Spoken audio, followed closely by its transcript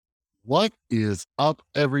What is up,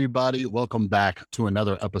 everybody? Welcome back to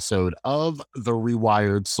another episode of the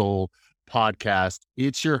Rewired Soul podcast.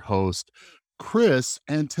 It's your host, Chris,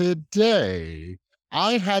 and today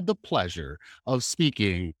I had the pleasure of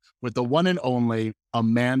speaking with the one and only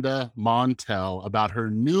Amanda Montell about her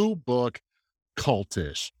new book,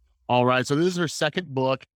 Cultish. All right, so this is her second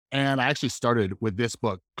book, and I actually started with this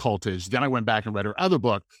book, Cultish. Then I went back and read her other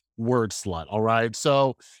book, Word Slut. All right,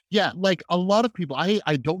 so yeah, like a lot of people, I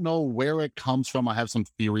don't know where it comes from. I have some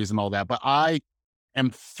theories and all that, but I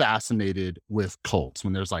am fascinated with cults.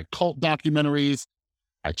 When there's like cult documentaries,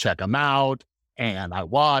 I check them out and I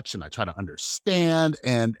watch and I try to understand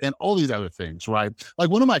and all these other things, right?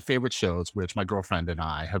 Like one of my favorite shows, which my girlfriend and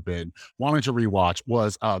I have been wanting to rewatch,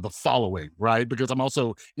 was The Following, right? Because I'm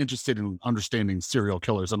also interested in understanding serial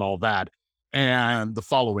killers and all that. And The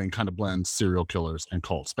Following kind of blends serial killers and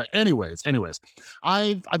cults. But anyways,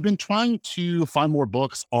 I've been trying to find more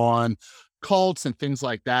books on cults and things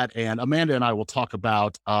like that. And Amanda and I will talk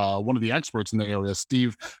about one of the experts in the area,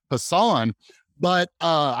 Steve Hassan. But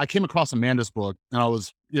I came across Amanda's book and I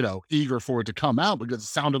was, eager for it to come out because it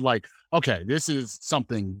sounded like, okay, this is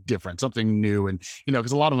something different, something new. And,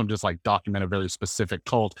 because a lot of them just like document a very specific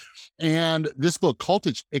cult. And this book,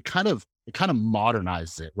 Cultish, it kind of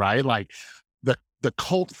modernizes it, right? Like the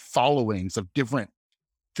cult followings of different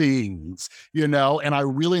things, and I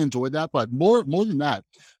really enjoyed that. But more than that,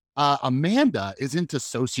 Amanda is into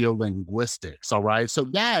sociolinguistics. All right. So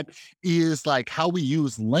that is like how we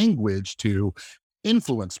use language to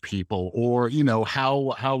influence people, or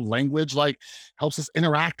how language like helps us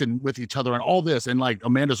interact with each other and all this. And like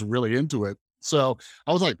Amanda's really into it. So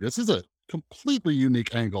I was like, this is a completely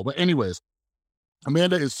unique angle. But anyways,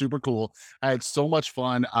 Amanda is super cool. I had so much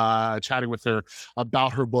fun chatting with her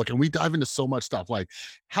about her book, and we dive into so much stuff. Like,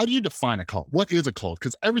 how do you define a cult? What is a cult?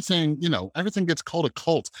 Because everything gets called a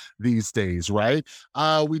cult these days, right?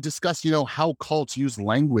 We discuss, how cults use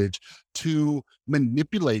language to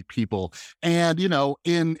manipulate people, and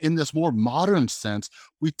in this more modern sense,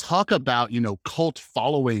 we talk about cult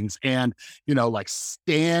followings and like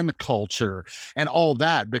stan culture and all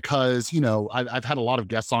that, because I've had a lot of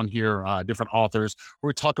guests on here, different authors, where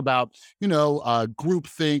we talk about group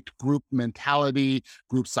think, group mentality,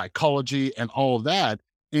 group psychology, and all of that.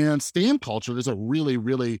 And stan culture is a really,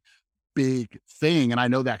 really big thing, and I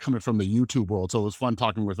know that coming from the YouTube world, so it was fun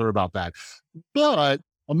talking with her about that. But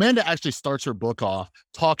Amanda actually starts her book off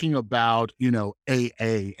talking about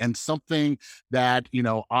AA, and something that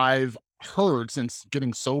I've heard since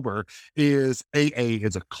getting sober is AA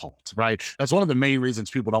is a cult, right? That's one of the main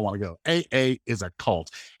reasons people don't want to go. AA is a cult.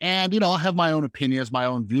 And I have my own opinions, my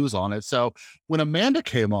own views on it. So when Amanda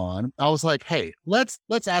came on, I was like, hey, let's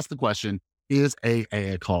ask the question, is AA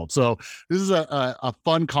a cult? So this is a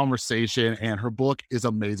fun conversation, and her book is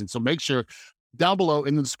amazing. So make sure down below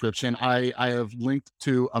in the description, I have linked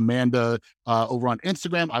to Amanda over on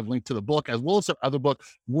Instagram. I've linked to the book as well as her other book,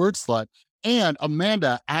 Word Slut. And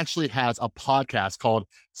Amanda actually has a podcast called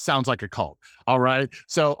Sounds Like a Cult. All right.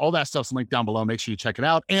 So all that stuff's linked down below. Make sure you check it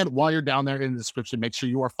out. And while you're down there in the description, make sure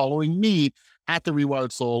you are following me at The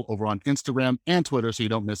Rewired Soul over on Instagram and Twitter, so you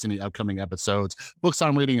don't miss any upcoming episodes, books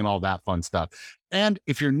I'm reading, and all that fun stuff. And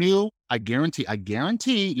if you're new, I guarantee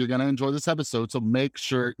you're going to enjoy this episode. So make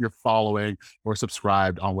sure you're following or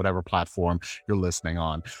subscribed on whatever platform you're listening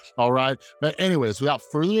on. All right. But anyways, without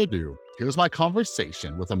further ado, here's my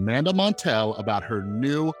conversation with Amanda Montell about her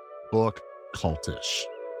new book, Cultish.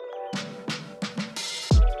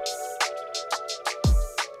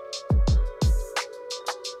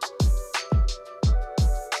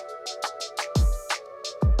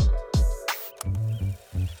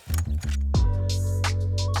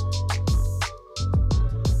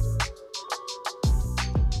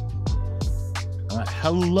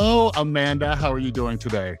 Hello, Amanda. How are you doing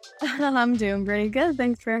today? I'm doing pretty good.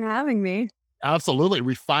 Thanks for having me. Absolutely.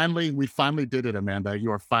 We finally did it, Amanda.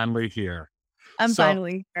 You are finally here. I'm So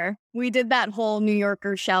finally here. We did that whole New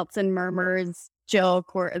Yorker shouts and murmurs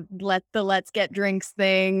joke, or let's get drinks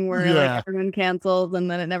thing, where like yeah, everyone cancels and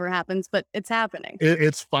then it never happens, but it's happening.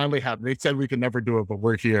 it's finally happened. They said we could never do it, but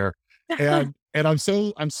we're here. And I'm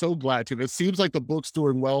so glad to. It seems like the book's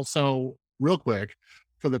doing well. So real quick,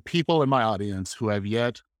 for the people in my audience who have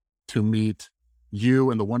yet to meet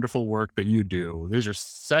you and the wonderful work that you do, this is your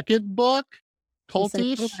second book,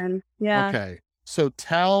 Cultish? Yeah. Okay. So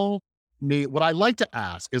tell me, what I like to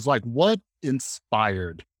ask is like, what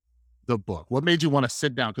inspired the book? What made you want to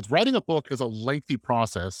sit down? Because writing a book is a lengthy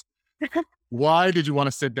process. Why did you want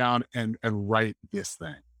to sit down and write this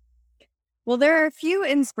thing? Well, there are a few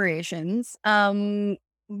inspirations.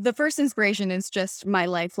 the first inspiration is just my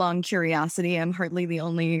lifelong curiosity. I'm hardly the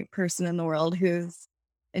only person in the world who's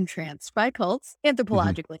entranced by cults, Mhm.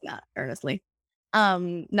 anthropologically, not earnestly.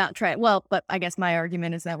 Not try well, but I guess my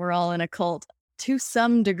argument is that we're all in a cult to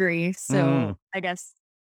some degree. Mm. So I guess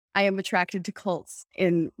I am attracted to cults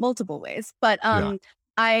in multiple ways. But Yeah.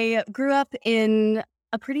 I grew up in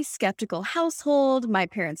a pretty skeptical household. My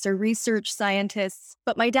parents are research scientists,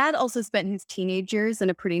 but my dad also spent his teenage years in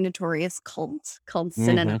a pretty notorious cult called Mhm.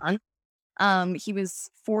 Synanon. He was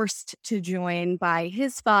forced to join by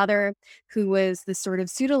his father, who was this sort of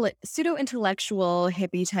pseudo intellectual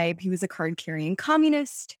hippie type. He was a card carrying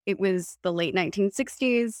communist. It was the late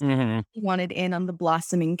 1960s. Mhm. He wanted in on the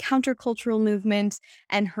blossoming countercultural movement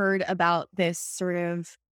and heard about this sort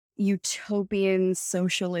of utopian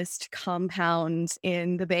socialist compound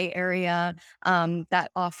in the Bay Area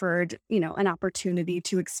that offered, an opportunity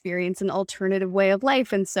to experience an alternative way of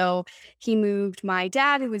life. And so he moved my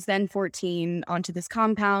dad, who was then 14, onto this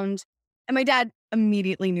compound. And my dad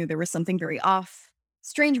immediately knew there was something very off.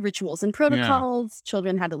 Strange rituals and Yeah. protocols.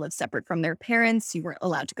 Children had to live separate from their parents. You weren't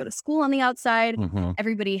allowed to go to school on the outside. Mhm.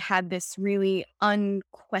 Everybody had this really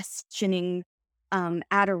unquestioning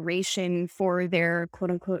adoration for their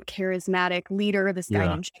quote unquote charismatic leader, this guy Yeah.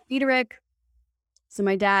 named Chuck Biederich. So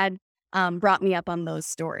my dad brought me up on those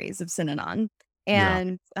stories of Synanon. Yeah.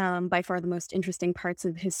 And by far the most interesting parts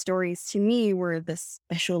of his stories to me were the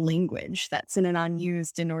special language that Synanon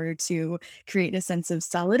used in order to create a sense of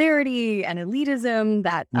solidarity and elitism,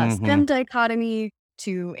 that us Mhm. them dichotomy,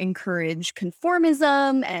 to encourage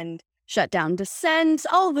conformism and shut down dissent,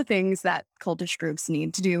 all the things that cultish groups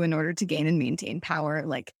need to do in order to gain and maintain power.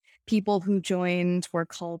 Like people who joined were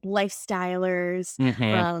called lifestylers.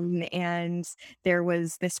 Mhm. And there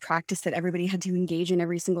was this practice that everybody had to engage in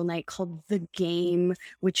every single night called the game,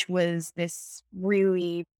 which was this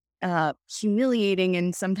really humiliating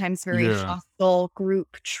and sometimes very Yeah. hostile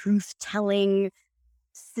group truth telling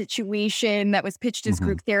situation that was pitched as Mhm.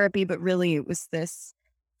 group therapy, but really it was this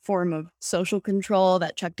form of social control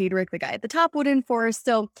that Chuck Diederich, the guy at the top, would enforce.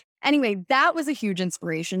 So, anyway, that was a huge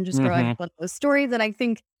inspiration just growing Mhm. up with those stories. And I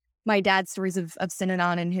think my dad's stories of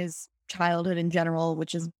Synanon and his childhood in general,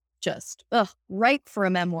 which is just ripe for a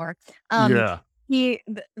memoir. Um, Yeah.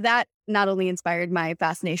 that not only inspired my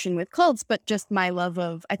fascination with cults, but just my love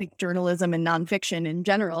of, I think, journalism and nonfiction in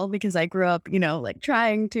general, because I grew up, like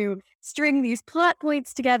trying to string these plot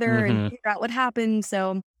points together and Mhm. figure out what happened.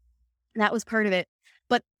 So that was part of it.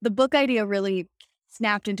 But the book idea really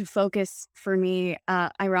snapped into focus for me.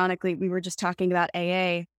 Ironically, we were just talking about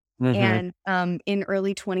AA. Mhm. And in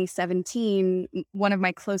early 2017, one of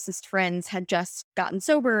my closest friends had just gotten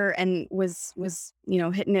sober and was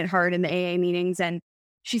hitting it hard in the AA meetings, and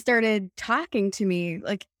she started talking to me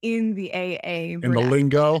like in the AA In the vernacular,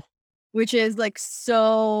 lingo? which is like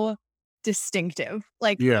so distinctive.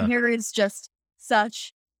 Like Yeah. there is just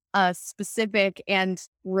such a specific and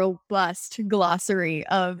robust glossary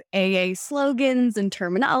of AA slogans and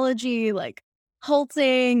terminology, like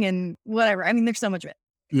halting and whatever. I mean, there's so much of it.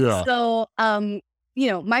 Yeah. So,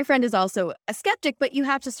 my friend is also a skeptic, but you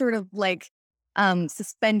have to sort of like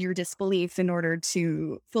suspend your disbelief in order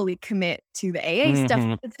to fully commit to the AA stuff.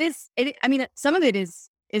 Mhm. I mean, some of it is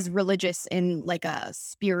religious in like a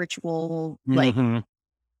spiritual, like Mhm.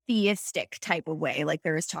 theistic type of way. Like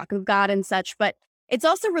there is talk of God and such, but it's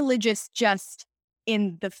also religious just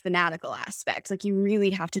in the fanatical aspect. Like you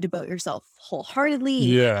really have to devote yourself wholeheartedly.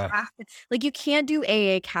 You Yeah. have to, like you can't do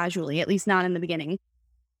AA casually, at least not in the beginning.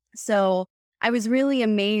 So I was really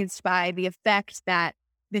amazed by the effect that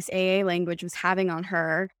this AA language was having on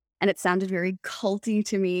her. And it sounded very culty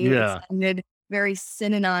to me. It Yeah. sounded very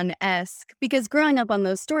Synanon-esque because growing up on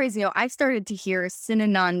those stories, I started to hear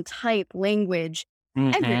Synanon type language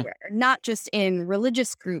Mhm. everywhere, not just in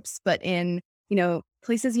religious groups, but in,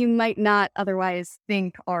 places you might not otherwise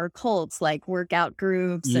think are cults, like workout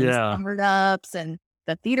groups and Yeah. summer ups and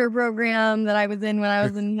the theater program that I was in when I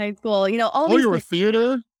was in high school, all Oh, these you're a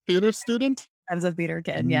things. theater student? I was a theater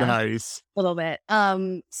kid, yeah, Nice. a little bit.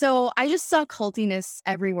 So I just saw cultiness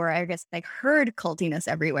everywhere. I guess I heard cultiness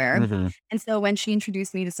everywhere. Mhm. And so when she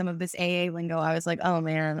introduced me to some of this AA lingo, I was like, oh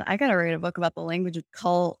man, I gotta write a book about the language of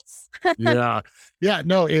cults. Yeah. Yeah,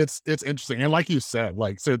 no, it's interesting, and like you said,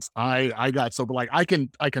 like, since I got sober, like, I can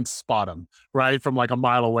spot them right, from, like, a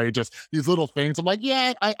mile away, just these little things, I'm like,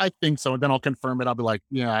 "Yeah, I think so," and then I'll confirm it, I'll be like,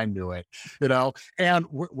 "Yeah, I knew it," and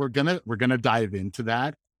we're gonna dive into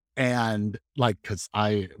that, and, like, because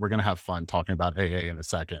I we're gonna have fun talking about AA in a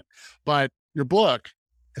second, but your book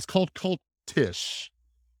is called Cultish,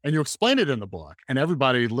 and you explain it in the book, and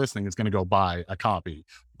everybody listening is gonna go buy a copy,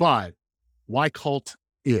 but why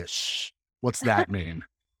cult-ish? What's that mean?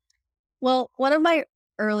 Well, one of my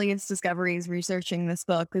earliest discoveries researching this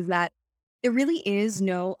book is that there really is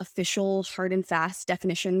no official hard and fast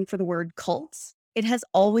definition for the word cult. It has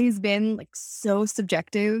always been like so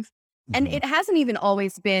subjective, and Mhm. it hasn't even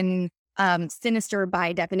always been sinister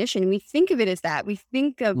by definition. We think of it as that. We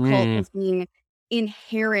think of cult Mm, as being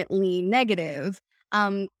inherently negative,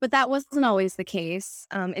 but that wasn't always the case.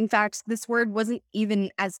 In fact, this word wasn't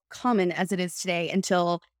even as common as it is today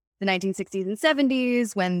until the 1960s and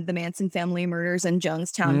 70s when the Manson family murders in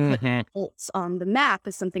Jonestown put mhm. cults on the map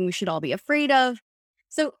as something we should all be afraid of.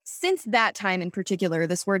 So, since that time in particular,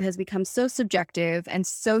 this word has become so subjective and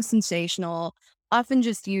so sensational, often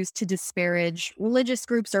just used to disparage religious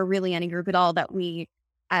groups or really any group at all that we,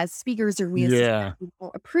 as speakers or we as Yeah. society,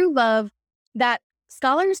 don't approve of, that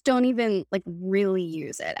scholars don't even like really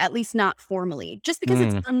use it, at least not formally, just because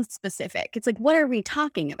it's Mm, unspecific. It's like, what are we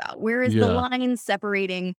talking about? Where is the yeah. line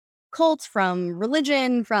separating cult from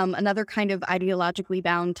religion, from another kind of ideologically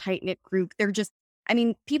bound, tight knit group? They're just, I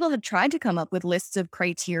mean, people have tried to come up with lists of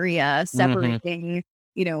criteria Mhm. separating,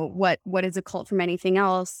 what is a cult from anything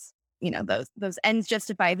else. Those ends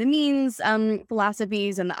justify the means,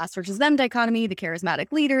 philosophies, and the us versus them dichotomy, the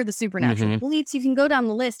charismatic leader, the supernatural Mhm. beliefs. You can go down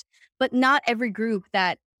the list, but not every group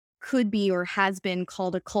that could be or has been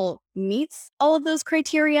called a cult meets all of those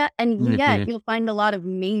criteria. And yet Mhm. you'll find a lot of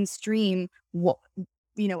mainstream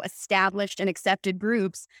established and accepted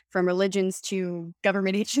groups from religions to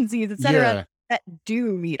government agencies, et cetera, Yeah. that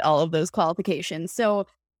do meet all of those qualifications. So,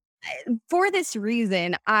 for this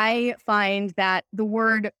reason, I find that the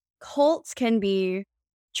word cult can be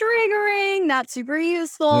triggering, not super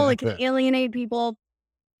useful. Yeah. It can alienate people.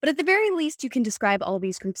 But at the very least, you can describe all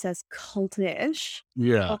these groups as cultish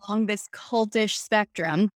Yeah. along this cultish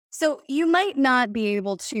spectrum. So you might not be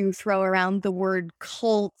able to throw around the word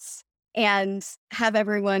cults and have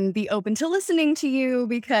everyone be open to listening to you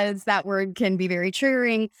because that word can be very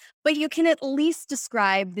triggering, but you can at least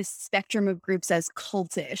describe this spectrum of groups as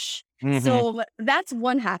cultish. Mhm. So that's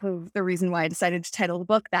one half of the reason why I decided to title the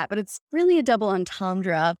book that, but it's really a double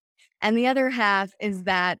entendre. And the other half is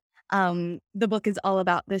that the book is all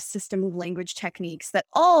about this system of language techniques that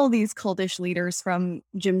all these cultish leaders from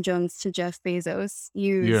Jim Jones to Jeff Bezos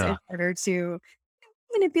use in Yeah. order to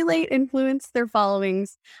manipulate, influence their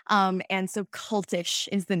followings. And so cultish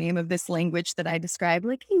is the name of this language that I describe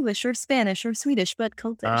like English or Spanish or Swedish, but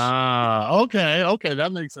cultish. Ah, okay, okay,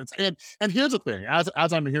 that makes sense. And here's the thing, as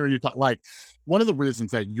I'm hearing you talk, like one of the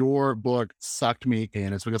reasons that your book sucked me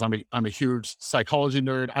in is because I'm a huge psychology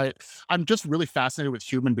nerd. I'm just really fascinated with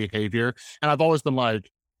human behavior, and I've always been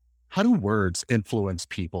like, how do words influence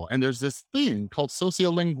people? And there's this thing called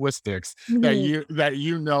sociolinguistics Mhm. that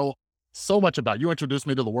you know so much about. You introduced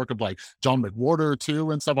me to the work of like John McWhorter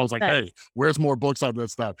too and stuff. I was like, Nice. hey, where's more books on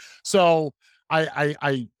this stuff? So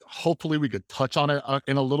I hopefully we could touch on it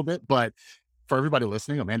in a little bit, but for everybody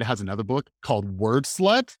listening, Amanda has another book called Word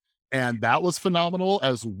Slut, and that was phenomenal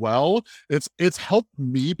as well. It's helped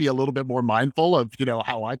me be a little bit more mindful of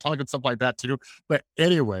how I talk and stuff like that too. But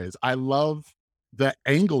anyways, I love the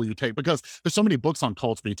angle you take because there's so many books on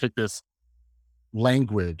cults, but you take this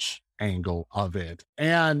language angle of it.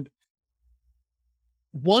 And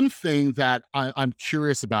one thing that I'm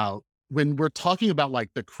curious about when we're talking about like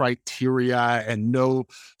the criteria and no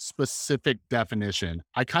specific definition,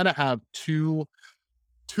 I kind of have two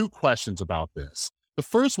questions about this. The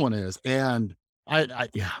first one is, and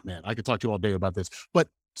yeah, man, I could talk to you all day about this, but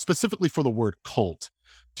specifically for the word cult,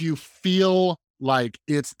 do you feel like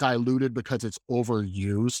it's diluted because it's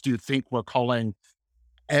overused? Do you think we're calling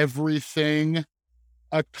everything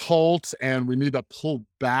a cult and we need to pull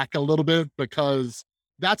back a little bit? Because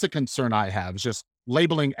that's a concern I have, is just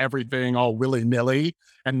labeling everything all willy nilly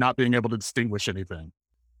and not being able to distinguish anything.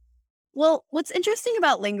 Well, what's interesting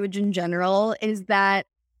about language in general is that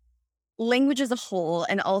language as a whole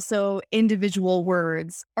and also individual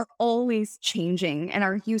words are always changing and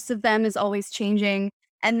our use of them is always changing.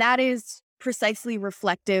 And that is precisely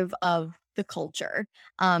reflective of the culture.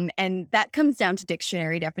 And that comes down to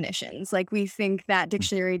dictionary definitions. Like we think that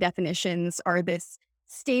dictionary definitions are this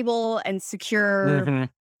stable and secure Mm-hmm.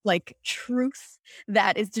 like truth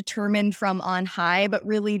that is determined from on high, but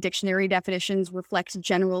really dictionary definitions reflect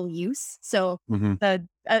general use. So Mm-hmm. the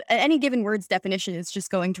any given word's definition is just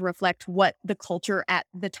going to reflect what the culture at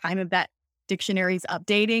the time of that dictionary's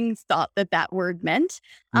updating thought that that word meant.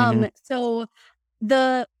 Mm-hmm. So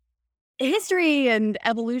the history and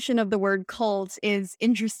evolution of the word cult is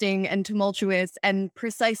interesting and tumultuous and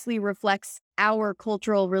precisely reflects our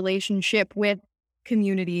cultural relationship with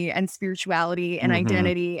community and spirituality and Mm-hmm.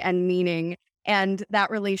 identity and meaning. And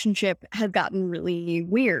that relationship has gotten really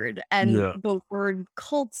weird. And Yeah. the word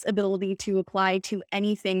cult's ability to apply to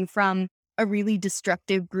anything from a really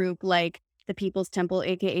destructive group like the People's Temple,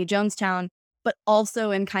 aka Jonestown, but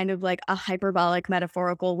also in kind of like a hyperbolic,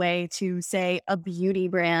 metaphorical way to say a beauty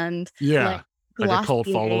brand like Yeah. Like a cult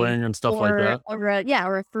Glossier following and stuff like that.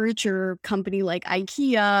 or a furniture company like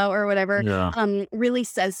IKEA or whatever, Yeah. really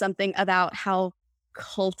says something about how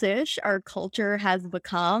cultish our culture has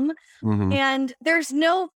become. Mhm. And there's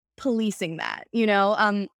no policing that, you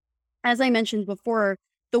know? As I mentioned before,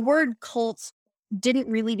 the word cult didn't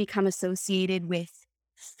really become associated with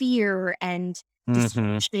fear and Mhm.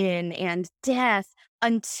 destruction and death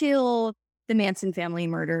until the Manson family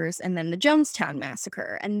murders and then the Jonestown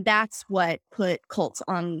massacre. And that's what put cults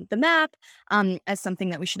on the map, as something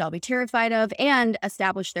that we should all be terrified of and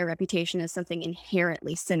established their reputation as something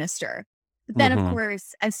inherently sinister. But then, of Mhm.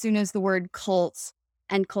 course, as soon as the word cults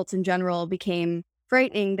and cults in general became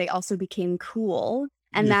frightening, they also became cool.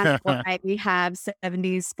 And that's Yeah. why we have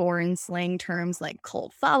 70s foreign slang terms like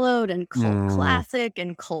cult followed and cult Mm. classic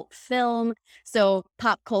and cult film. So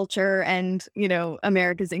pop culture and,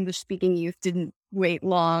 America's English speaking youth didn't wait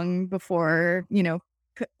long before,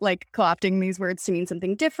 like co-opting these words to mean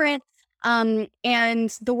something different. And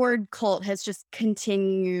the word cult has just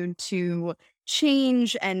continued to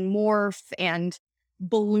change and morph and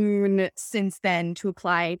balloon since then to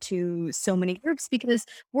apply to so many groups because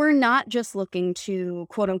we're not just looking to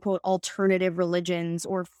quote unquote alternative religions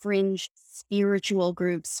or fringe spiritual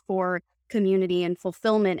groups for community and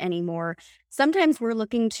fulfillment anymore. Sometimes we're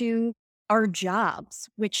looking to our jobs,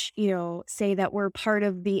 which, say that we're part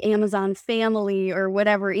of the Amazon family or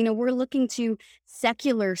whatever. We're looking to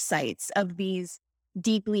secular sites of these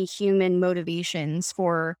deeply human motivations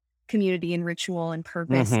for community and ritual and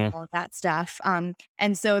purpose and Mhm. all of that stuff.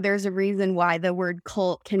 And so there's a reason why the word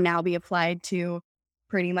cult can now be applied to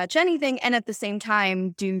pretty much anything. And at the same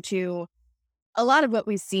time, due to a lot of what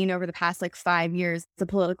we've seen over the past like 5 years, the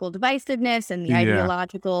political divisiveness and the Yeah.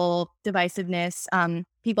 ideological divisiveness,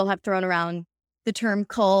 people have thrown around the term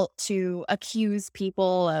cult to accuse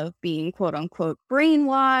people of being quote unquote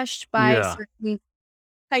brainwashed by Yeah. certain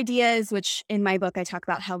ideas, which in my book, I talk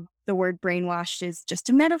about how the word brainwashed is just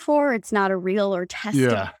a metaphor. It's not a real or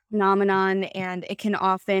testable Yeah. phenomenon. And it can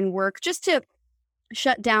often work just to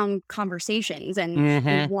shut down conversations and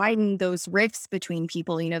Mhm. widen those rifts between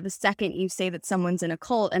people. The second you say that someone's in a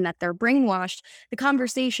cult and that they're brainwashed, the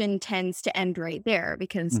conversation tends to end right there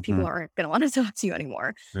because people Mhm. aren't going to want to talk to you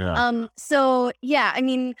anymore. Yeah. So yeah, I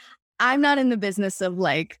mean, I'm not in the business of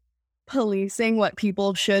like policing what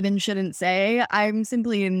people should and shouldn't say. I'm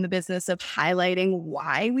simply in the business of highlighting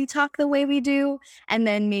why we talk the way we do, and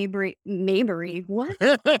then maybe what?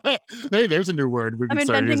 Hey, there's a new word we I'm can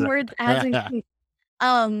start inventing using. words as in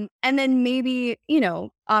and then maybe,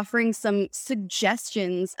 offering some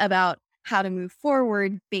suggestions about how to move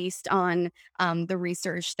forward based on the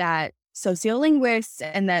research that sociolinguists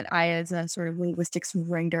and that I, as a sort of linguistics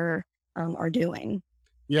writer, are doing.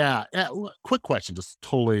 Yeah. Quick question, just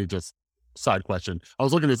totally just side question. I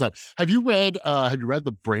was looking this up. Have you read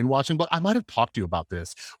the brainwashing book? I might have talked to you about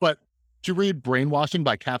this, but did you read Brainwashing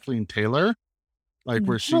by Kathleen Taylor? Like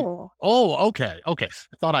where she No. Oh, okay, okay.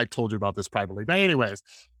 I thought I told you about this privately. But anyways,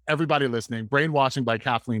 everybody listening, Brainwashing by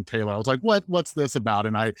Kathleen Taylor. I was like, what's this about?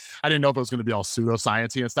 And I didn't know if it was going to be all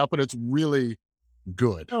pseudoscience and stuff, but it's really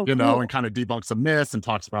good, Oh, and cool. kind of debunks some myths and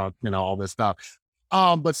talks about, all this stuff.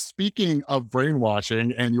 But speaking of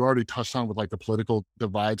brainwashing, and you already touched on with like the political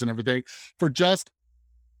divides and everything, for just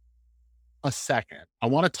a second, I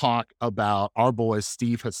want to talk about our boy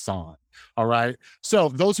Steve Hassan. All right. So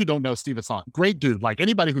those who don't know Steve Hassan, great dude. Like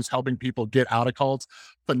anybody who's helping people get out of cults,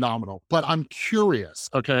 phenomenal. But I'm curious.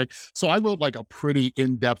 Okay. So I wrote like a pretty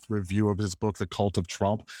in-depth review of his book, The Cult of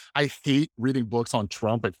Trump. I hate reading books on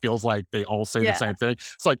Trump. It feels like they all say the Yeah. same thing.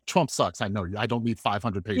 It's like Trump sucks. I know you. I don't need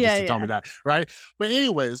 500 pages Yeah. to tell me Yeah. that. Right. But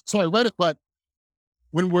anyways, so I read it, but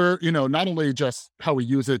when we're, not only just how we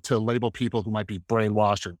use it to label people who might be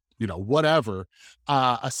brainwashed or, whatever,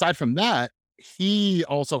 aside from that, he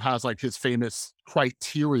also has like his famous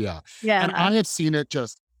criteria. And Yeah. I have seen it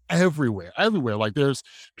just everywhere, everywhere. Like there's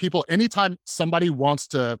people, anytime somebody wants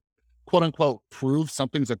to quote unquote prove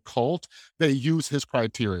something's a cult, they use his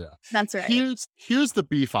criteria. That's right. Here's the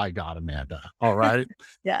beef I got, Amanda. All right.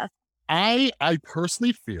 Yeah. I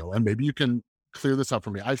personally feel, and maybe you can clear this up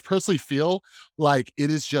for me. I personally feel like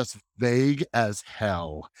it is just vague as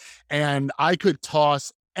hell. And I could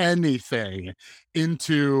toss anything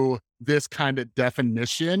into this kind of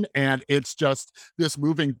definition and it's just this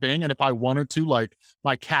moving thing. And if I wanted to, like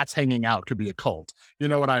my cat's hanging out could be a cult. You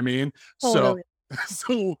know what I mean? So Totally.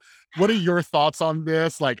 So, what are your thoughts on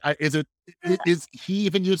this? Like, is he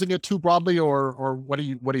even using it too broadly, or what do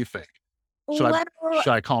you think? Should I Well,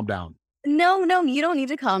 should I calm down? no, no, you don't need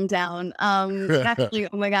to calm down. Actually,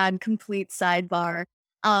 oh my God, complete sidebar.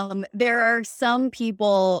 There are some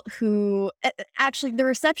people who actually the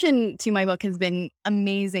reception to my book has been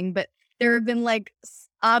amazing, but there have been like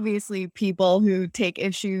obviously people who take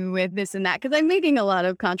issue with this and that because I'm making a lot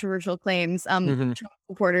of controversial claims. Mhm. Trump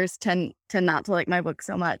supporters tend not to like my book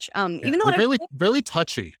so much. Yeah, Even though they're I really really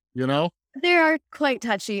touchy, you know? they are quite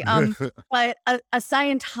touchy. But a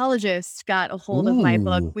Scientologist got a hold of my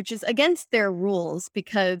book, Ooh. which is against their rules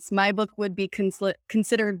because my book would be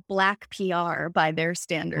considered black PR by their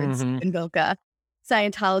standards. Mhm. Invoke a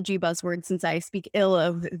Scientology buzzword since I speak ill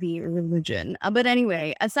of the religion. But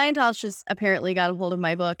anyway, a Scientologist apparently got a hold of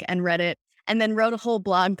my book and read it and then wrote a whole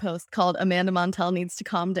blog post called Amanda Montell Needs to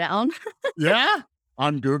Calm Down. Yeah?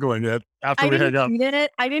 I'm Googling it after I we didn't hang up. read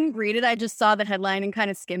it. I didn't read it. I just saw the headline and kind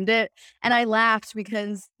of skimmed it, and I laughed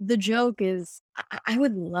because the joke is I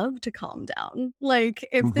would love to calm down. Like,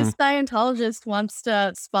 if Mhm. this Scientologist wants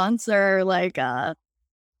to sponsor, like, a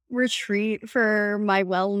retreat for my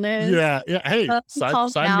wellness, Yeah, yeah, hey, to sign calm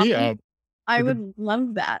sign down, me up. I We could would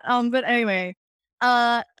love that. But anyway,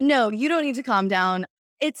 no, you don't need to calm down.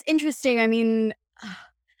 It's interesting. I mean,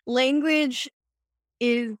 language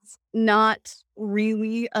is not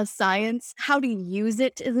really a science. How to use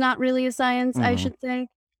it is not really a science, I Mhm. should say.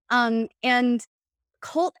 And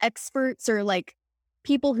cult experts or like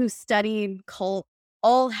people who study cult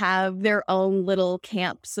all have their own little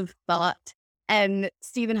camps of thought. And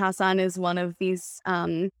Stephen Hassan is one of these,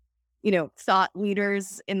 thought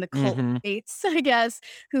leaders in the cult Mhm. space, I guess,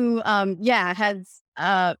 who, yeah, has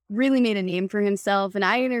really made a name for himself. And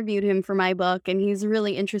I interviewed him for my book, and he's a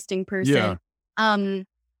really interesting Yeah. person. Um,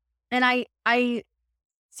 and I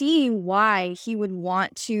see why he would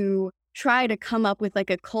want to try to come up with like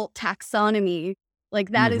a cult taxonomy.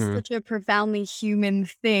 Like that is Mhm. such a profoundly human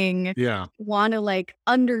thing. Yeah. Want to like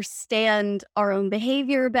understand our own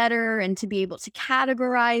behavior better and to be able to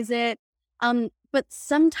categorize it. But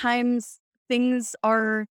sometimes things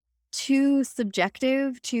are too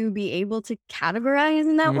subjective to be able to categorize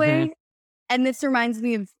in that Mhm. way. And this reminds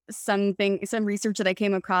me of some research that I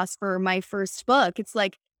came across for my first book. It's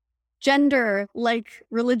like gender, like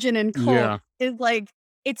religion and cult, Yeah. is like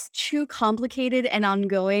it's too complicated and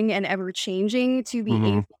ongoing and ever changing to be Mhm.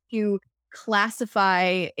 able to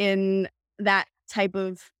classify in that type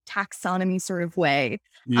of taxonomy sort of way.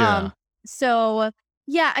 Um, Yeah. so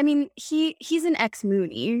yeah, I mean he's an ex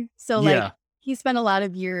Mooney, so like Yeah. he spent a lot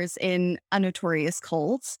of years in a notorious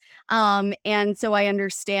cult. And so I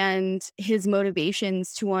understand his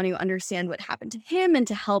motivations to want to understand what happened to him and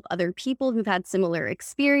to help other people who've had similar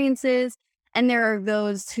experiences. And there are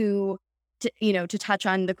those who, to touch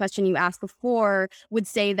on the question you asked before, would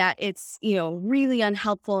say that it's, really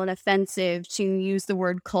unhelpful and offensive to use the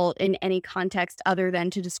word cult in any context other than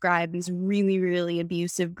to describe these really, really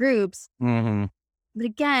abusive groups. Mhm. But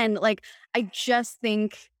again, like, I just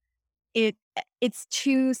think it's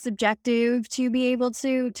too subjective to be able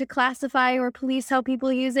to classify or police how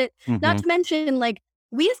people use it. Not Mhm. to mention, like,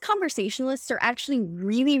 we as conversationalists are actually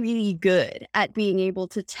really, really good at being able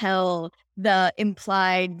to tell the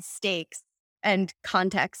implied stakes and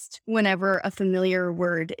context whenever a familiar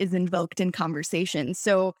word is invoked in conversation.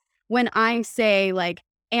 So when I say like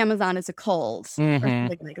Amazon is a cult or Mhm.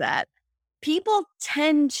 something like that, people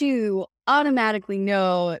tend to automatically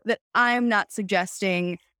know that I'm not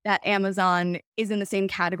suggesting that Amazon is in the same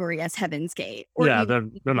category as Heaven's Gate or Yeah, even they're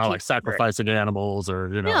not, Teaching like, Church. sacrificing animals or,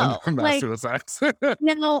 No, mass like suicides.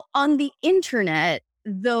 now on the internet,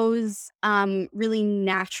 those really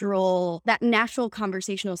natural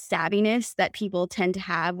conversational savviness that people tend to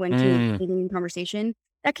have when Mm. communicating in conversation,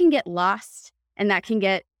 that can get lost and that can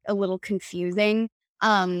get a little confusing.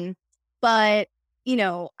 But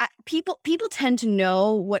people tend to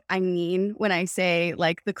know what I mean when I say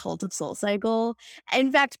like the cult of Soul Cycle.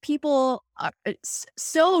 In fact, people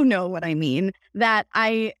so know what I mean that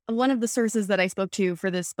I one of the sources that I spoke to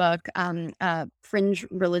for this book, fringe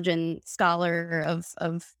religion scholar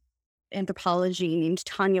of anthropology named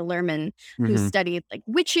Tanya Lerman, who Mhm. studied like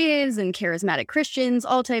witches and charismatic Christians,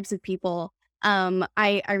 all types of people.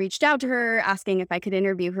 I reached out to her asking if I could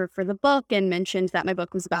interview her for the book and mentioned that my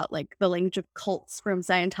book was about like the language of cults from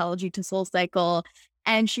Scientology to Soul Cycle.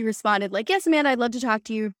 And she responded like, "Yes, Amanda, I'd love to talk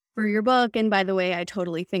to you for your book. And by the way, I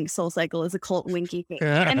totally think Soul Cycle is a cult winky face."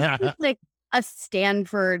 And she's like a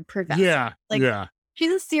Stanford professor. Yeah, Like yeah.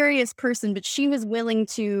 she's a serious person, but she was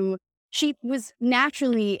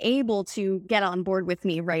naturally able to get on board with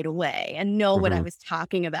me right away and know what I Mhm. was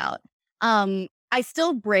talking about. Um, I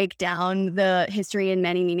still break down the history and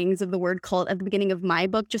many meanings of the word cult at the beginning of my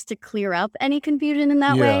book just to clear up any confusion in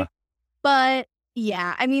that Yeah. way. But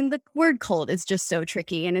yeah, I mean, the word cult is just so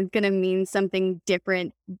tricky and it's going to mean something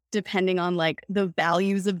different depending on like the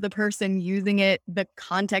values of the person using it, the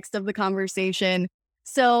context of the conversation.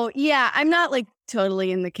 So yeah, I'm not like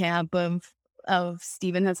totally in the camp of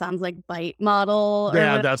Stephen Hassan's like bite model or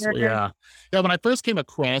Yeah, that's whatever. yeah. Yeah, when I first came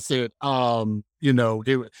across it,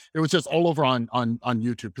 it was just all over on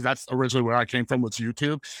YouTube because that's originally where I came from was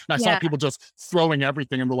YouTube. And I saw Yeah. people just throwing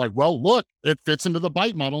everything and were like, "Well, look, it fits into the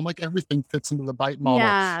bite model." I'm like, "Everything fits into the bite model,"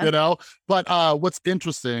 Yeah. you know? But what's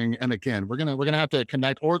interesting, and again, we're gonna have to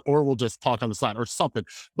connect or we'll just talk on the side or something.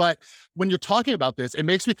 But when you're talking about this, it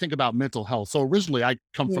makes me think about mental health. So originally I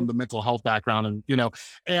come from Mm. the mental health background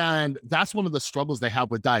and that's one of the struggles they have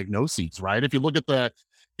with diagnoses, right? If you look at the,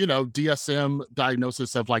 DSM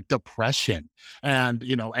diagnosis of like depression and,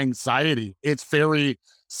 anxiety,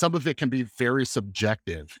 some of it can be very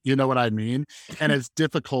subjective. You know what I mean? And it's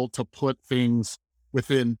difficult to put things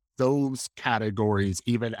within those categories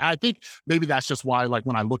even. I think maybe that's just why, like,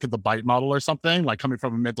 when I look at the bite model or something, like coming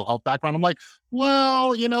from a mental health background, I'm like,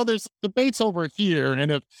 well, there's debates over here.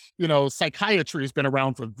 And if psychiatry has been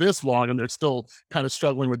around for this long and they're still kind of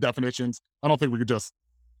struggling with definitions, I don't think we could just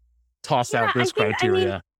toss Yeah, out this I mean,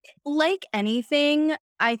 criteria. like anything,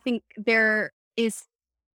 I think there is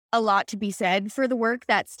a lot to be said for the work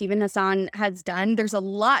that Stephen Hassan has done. There's a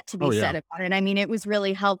lot to Oh, be yeah. said about it. I mean, it was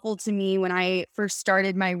really helpful to me when I first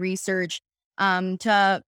started my research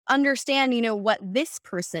to understand, what this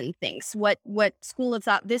person thinks, what school of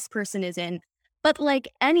thought this person is in. But like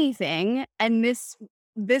anything, and this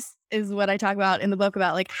is what I talk about in the book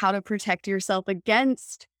about like how to protect yourself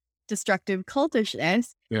against destructive cultishness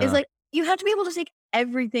is Yeah. like you have to be able to take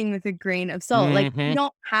everything with a grain of salt. Like you Hmm.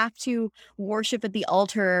 don't have to worship at the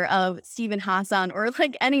altar of Stephen Hassan or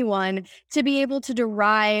like anyone to be able to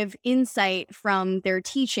derive insight from their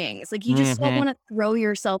teachings. Like you just don't Hmm. want to throw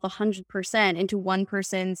yourself 100% into one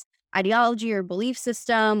person's ideology or belief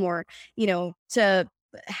system or, to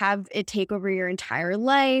have it take over your entire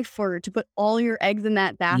life or to put all your eggs in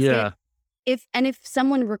that basket. Yeah. If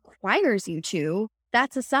someone requires you to,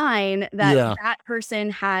 that's a sign that Yeah. that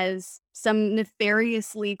person has some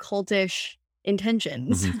nefariously cultish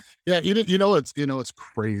intentions. Mhm. Yeah, it's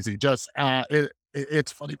crazy. Just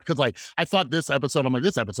it's funny because like I thought this episode, I'm like,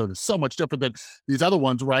 this episode is so much different than these other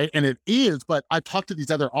ones, right? And it is, but I talked to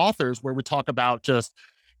these other authors where we talk about just,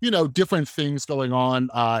 different things going on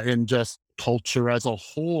in just culture as a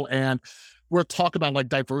whole. And we're talking about like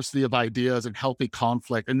diversity of ideas and healthy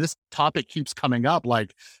conflict. And this topic keeps coming up.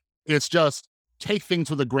 Like it's just take things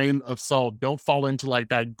with a grain of salt. Don't fall into like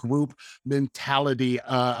that group mentality,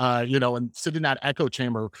 and sit in that echo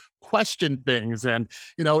chamber, question things. And,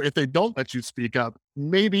 if they don't let you speak up,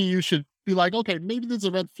 maybe you should be like, okay, maybe there's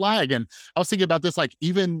a red flag. And I was thinking about this, like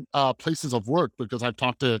even places of work, because I've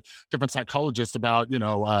talked to different psychologists about,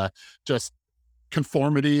 just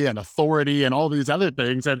conformity and authority and all these other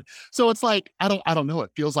things. And so it's like, I don't know.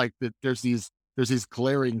 It feels like that there's these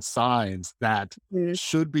glaring signs that Mm.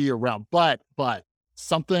 should be around. But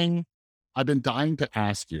something I've been dying to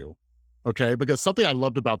ask you, okay? Because something I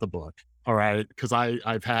loved about the book, all right, because I've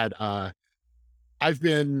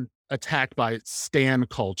been attacked by stan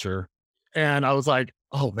culture. And I was like,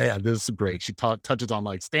 oh man, this is great. She touches on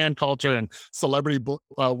like stan culture and celebrity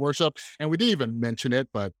worship. And we didn't even mention it,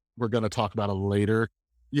 but we're going to talk about it later.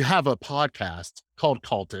 You have a podcast called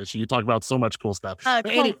Cultish. You talk about so much cool stuff. But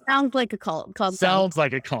Cult sounds like a cult. Cult sounds. sounds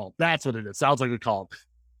like a cult. That's what it is. Sounds like a cult.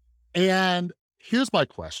 And here's my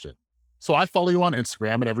question. So I follow you on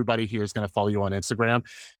Instagram, and everybody here is going to follow you on Instagram.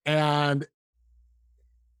 And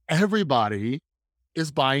everybody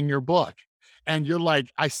is buying your book. And you're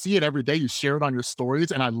like, I see it every day. You share it on your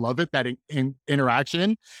stories, and I love it, that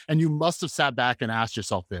interaction. And you must have sat back and asked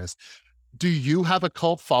yourself this. Do you have a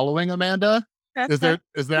cult following, Amanda? Is there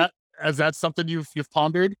is that something you've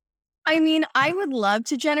pondered? I mean, I would love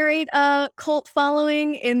to generate a cult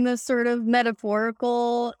following in the sort of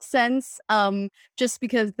metaphorical sense, just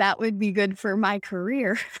because that would be good for my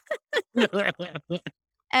career.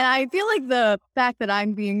 And I feel like the fact that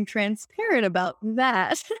I'm being transparent about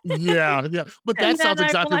that Yeah, yeah. But and that that sounds I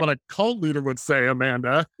exactly want what a cult leader would say,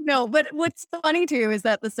 Amanda. no, but what's funny too is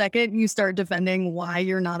that the second you start defending why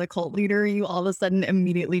you're not a cult leader, you all of a sudden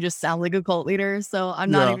immediately just sound like a cult leader. So I'm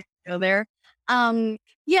not Yeah. even gonna go there.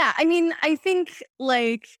 Yeah, I mean, I think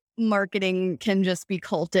like marketing can just be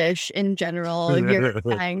cultish in general. You're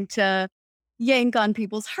trying to yank on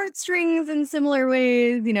people's heartstrings in similar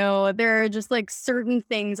ways. There are just like certain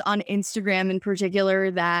things on Instagram in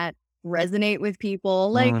particular that resonate with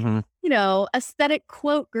people, like, Mhm. aesthetic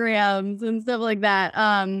quote grams and stuff like that.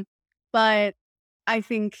 But I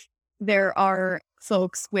think there are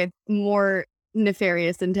folks with more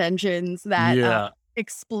nefarious intentions that Yeah.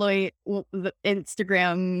 exploit the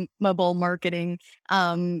Instagram mobile marketing,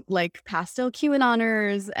 like pastel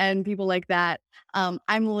QAnoners and people like that.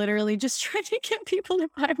 I'm literally just trying to get people to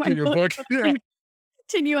buy my In your book book? so I Yeah. can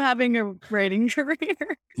continue having a writing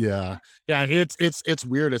career. Yeah. Yeah, it's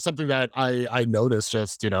weird. It's something that I noticed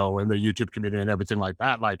just, in the YouTube community and everything like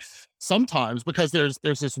that. Like, sometimes because there's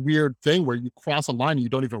this weird thing where you cross a line and you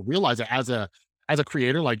don't even realize it as a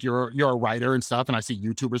creator, like you're a writer and stuff, and I see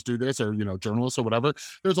YouTubers do this or, journalists or whatever.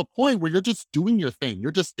 There's a point where you're just doing your thing.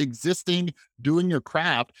 You're just existing, doing your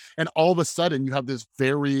craft, and all of a sudden you have this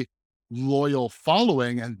very loyal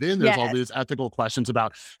following, and then there's all Yes. these ethical questions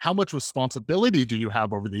about how much responsibility do you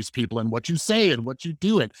have over these people and what you say and what you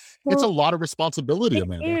do, and it's a Well, lot of responsibility,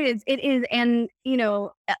 Amanda. it is, and,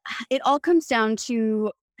 it all comes down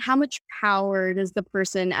to how much power does the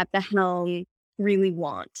person at the helm really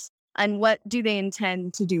want, and what do they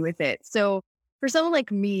intend to do with it? So, for someone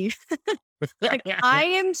like me, like, I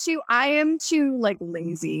am too, like,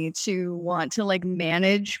 lazy to want to, like,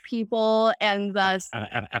 manage people, and thus,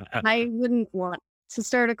 I wouldn't want to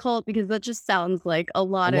start a cult because that just sounds like a A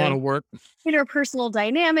lot lot of of work. interpersonal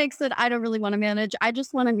dynamics that I don't really wanna manage. I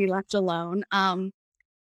just wanna be left alone.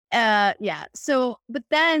 Yeah. So, but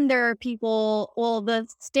then there are people, well, the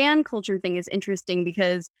stan culture thing is interesting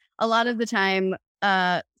because a lot of the time,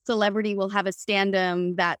 celebrity will have a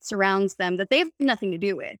standum that surrounds them that they have nothing to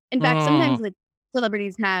do with. In fact, sometimes Mm, the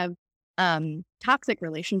celebrities have toxic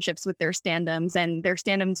relationships with their standums, and their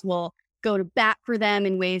standums will go to bat for them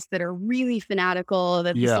in ways that are really fanatical.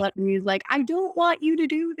 That the yeah. celebrity is like, I don't want you to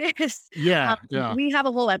do this. Yeah, yeah, We have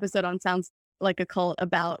a whole episode on Sounds Like a Cult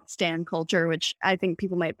about stan culture, which I think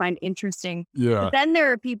people might find interesting. But yeah. then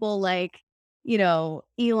there are people like,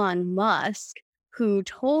 Elon Musk who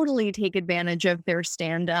totally take advantage of their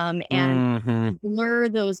standum and Mhm. blur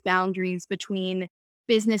those boundaries between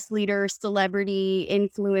business leader, celebrity,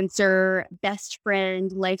 influencer, best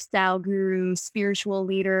friend, lifestyle guru, spiritual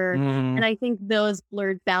leader. Mhm. And I think those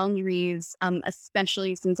blurred boundaries,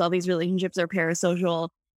 especially since all these relationships are parasocial,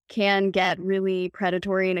 can get really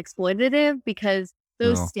predatory and exploitative because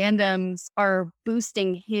those Yeah. standums are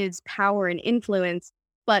boosting his power and influence.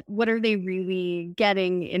 But what are they really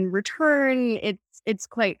getting in return? It's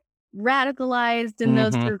quite radicalized in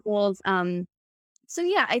those Mhm. circles. So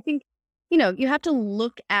yeah, I think, you have to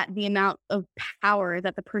look at the amount of power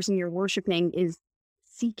that the person you're worshiping is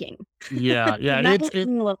seeking. Yeah, yeah, And that will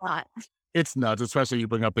mean a lot. it's nuts, especially you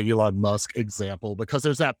bring up the Elon Musk example because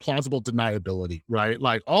there's that plausible deniability, right?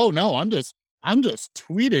 Like, "Oh, no, I'm just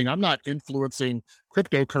tweeting. I'm not influencing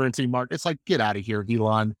cryptocurrency market." It's like, "Get out of here,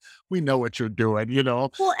 Elon. We know what you're doing," you know?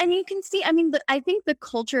 Well, and you can see, I mean, I think the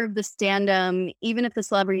culture of the stand even if the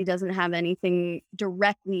celebrity doesn't have anything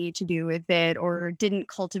directly to do with it or didn't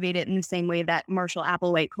cultivate it in the same way that Marshall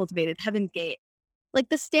Applewhite cultivated Heaven's Gate, like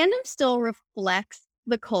the stand-up still reflects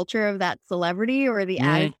the culture of that celebrity or the Mm,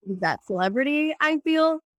 attitude of that celebrity, I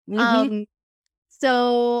feel. mhm. Um,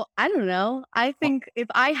 so I don't know. I think if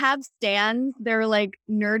I have stands, Yeah. they're Uh, like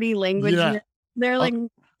nerdy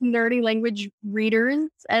language readers,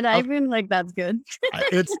 and I of feel like that's good.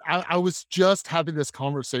 I was just having this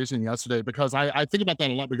conversation yesterday because I think about that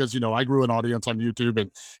a lot because, I grew an audience on YouTube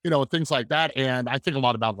and, things like that, and I think a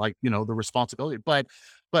lot about, like, the responsibility, but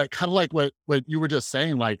kinda like what you were just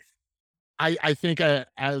saying, like, I think,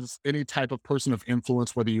 as any type of person of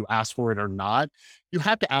influence, whether you ask for it or not, you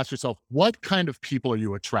have to ask yourself, what kind of people are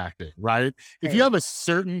you attracting, right? If you Right. have a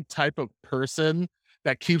certain type of person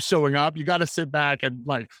that keeps showing up, you gotta sit back and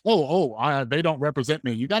like, they don't represent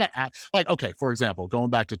me. You gotta act like, okay, for example, going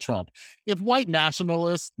back to Trump, if white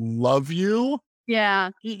nationalists love you, Yeah.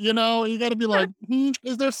 you gotta be like,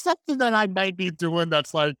 is there something that I might be doing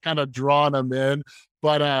that's like kind of drawing them in?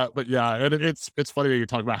 But yeah, and it's funny that you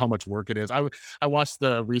talk about how much work it is. I watched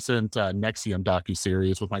the recent Nexium docu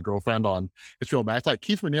series with my girlfriend on HBO Max. Like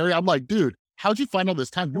Keith Raniere, I'm like, dude, how'd you find all this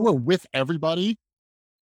time? You were with everybody,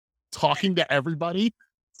 talking to everybody.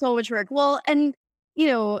 So much work. Well, and you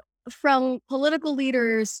know, from political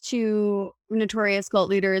leaders to notorious cult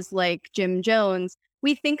leaders like Jim Jones,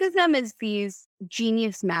 we think of them as these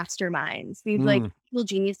genius masterminds, these like Mm, evil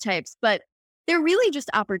genius types, but they're really just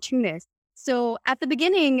opportunists. So at the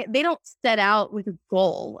beginning, they don't set out with a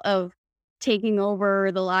goal of taking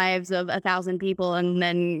over the lives of 1,000 people and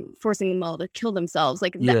then forcing them all to kill themselves.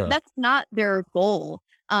 Like yeah, that's not their goal.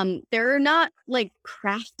 They're not like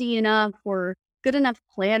crafty enough or good enough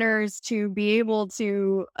planners to be able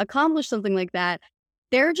to accomplish something like that.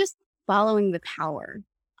 They're just following the power.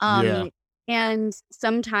 Yeah. Um, and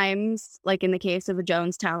sometimes, like in the case of a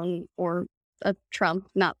Jonestown or a Trump,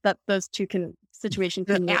 not that those two situations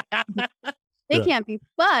can they Yeah. can't be,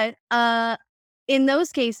 but in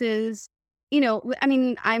those cases, I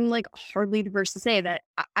mean, I'm like hardly diverse to say that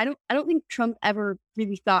I don't think Trump ever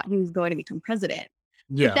really thought he was going to become president.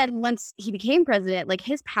 But Yeah. then once he became president, like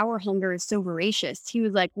his power hunger is so voracious. He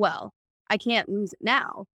was like, well, I can't lose it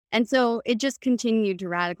now. And so it just continued to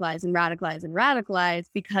radicalize and radicalize and radicalize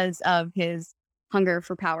because of his hunger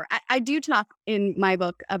for power. I do talk in my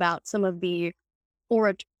book about some of the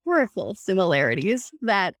oratorical similarities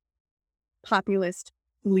that populist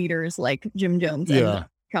leaders like Jim Jones and Yeah.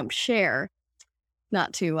 Trump share,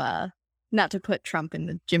 not to put Trump in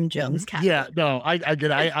the Jim Jones Yeah, category. no, I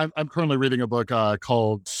get it. I'm currently reading a book,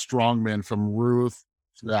 called Strongmen from Ruth.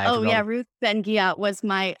 I Oh, yeah, forgot. Ruth Ben-Ghiat was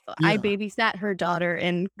I Yeah. babysat her daughter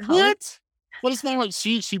in college. What? What is that like?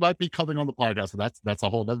 She might be coming on the podcast, so that's a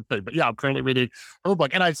whole other thing. But yeah, I'm currently reading her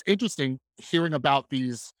book, and it's interesting hearing about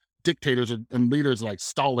these dictators and leaders like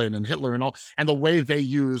Stalin and Hitler and all, and the way they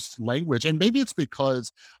used language. And maybe it's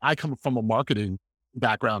because I come from a marketing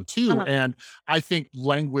background too, Uh-huh. and I think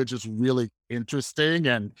language is really interesting,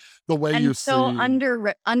 and the way And you so see,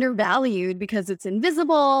 undervalued because it's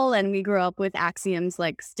invisible, and we grew up with axioms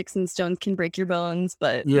like sticks and stones can break your bones,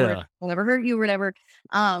 but words yeah, will never hurt you or whatever.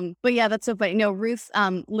 But yeah, that's so funny. No, Ruth,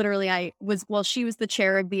 literally she was the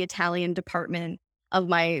chair of the Italian department of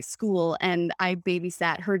my school, and I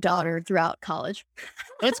babysat her daughter throughout college.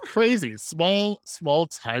 that's crazy. Small,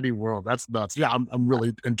 tiny world. That's nuts. Yeah, I'm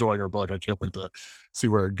really enjoying her book. I can't wait to see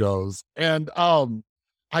where it goes. And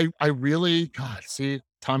I really, God, see,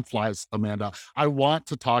 time flies, Amanda. I want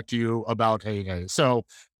to talk to you about AA. So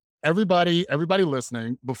everybody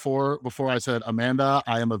listening, before I said, Amanda,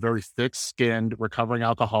 I am a very thick-skinned recovering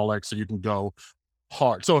alcoholic, so you can go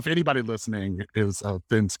hard. So if anybody listening is a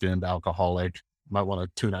thin-skinned alcoholic, might want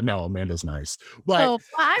to tune out. No, Amanda's nice. But Oh,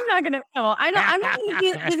 I'm not gonna. No, I'm not gonna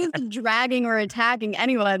be this is dragging or attacking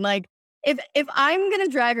anyone. Like, if I'm gonna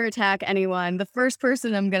drag or attack anyone, the first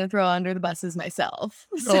person I'm gonna throw under the bus is myself.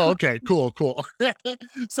 Oh, So, okay, cool.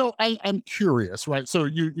 So I'm curious, right? So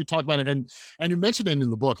you talk about it, and you mentioned it in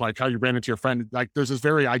the book, like how you ran into your friend. Like there's this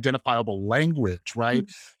very identifiable language, right?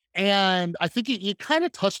 And I think you kind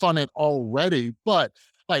of touched on it already, but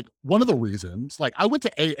like one of the reasons, like I went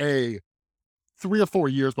to AA 3 or 4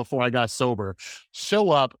 years before I got sober. Show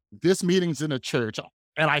up, this meeting's in a church,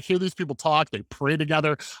 and I hear these people talk, they pray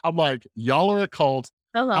together. I'm like, y'all are a cult.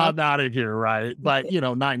 hello. I'm out of here, right? But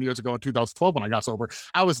 9 years ago in 2012, when I got sober,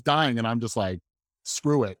 I was dying, and I'm just like,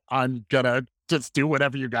 screw it. I'm gonna just do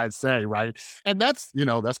whatever you guys say, right? And that's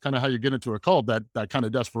kind of how you get into a cult, that kind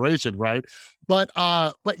of desperation, right? But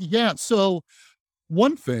yeah, so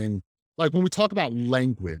one thing, like when we talk about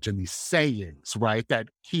language and these sayings, right, that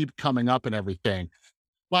keep coming up and everything,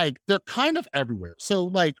 like they're kind of everywhere. So,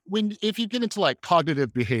 like, if you get into like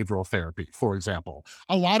cognitive behavioral therapy, for example,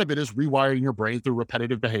 a lot of it is rewiring your brain through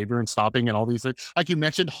repetitive behavior and stopping and all these things. Like you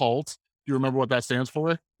mentioned, HALT. Do you remember what that stands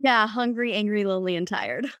for? Yeah, hungry, angry, lonely, and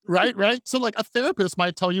tired. Right. So, like, a therapist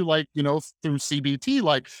might tell you, like, through CBT,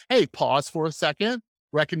 like, hey, pause for a second,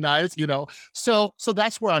 recognize, so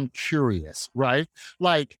that's where I'm curious, right?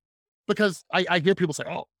 Like, because I hear people say,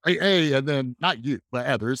 oh, hey, and then not you, but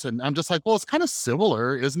others. And I'm just like, well, it's kind of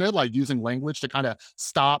similar, isn't it? Like using language to kind of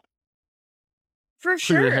stop, For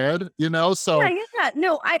clear your sure. head. Yeah, So, yeah.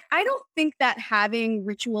 No, I don't think that having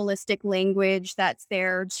ritualistic language that's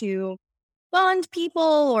there to bond people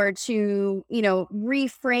or to,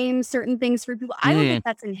 reframe certain things for people, I don't mm, think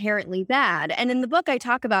that's inherently bad. And in the book, I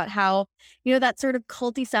talk about how, that sort of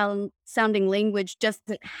culty sounding language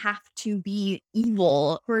doesn't have to be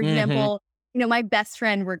evil. For hmm example, my best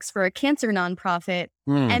friend works for a cancer nonprofit,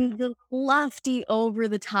 mm, and the lofty, over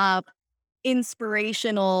the top,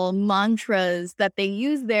 inspirational mantras that they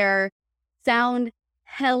use there sound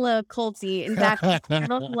hella culty. In fact, it's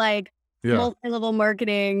kind of like yeah, multi-level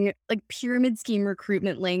marketing, like pyramid scheme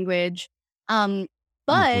recruitment language. Um,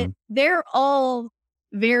 but hmm they're all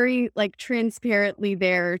very like transparently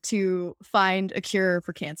there to find a cure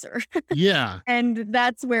for cancer. yeah, And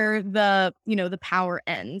that's where the power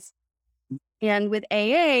ends. And with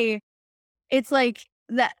AA, it's like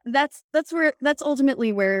that's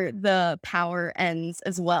ultimately where the power ends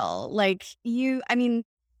as well. Like I mean,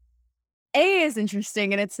 A is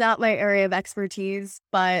interesting and it's not my area of expertise,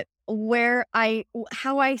 but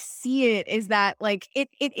how I see it is that like it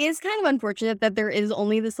is kind of unfortunate that there is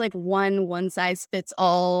only this like one size fits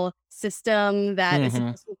all system that is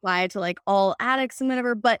hmm supposed to apply to like all addicts and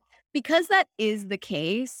whatever. But because that is the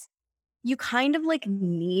case, you kind of like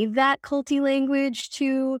need that culty language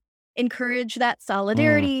to encourage that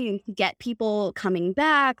Mm, solidarity and to get people coming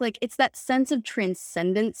back. Like it's that sense of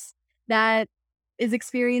transcendence that is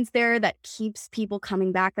experienced there that keeps people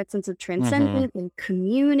coming back, that sense of mhm. transcendence and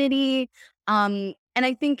community. And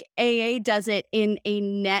I think AA does it in a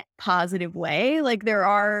net positive way. Like there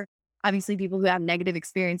are obviously people who have negative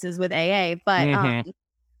experiences with AA, but Mhm.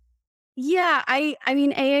 yeah, I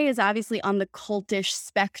mean AA is obviously on the cultish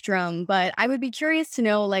spectrum, but I would be curious to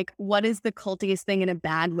know like what is the cultiest thing in a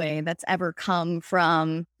bad way that's ever come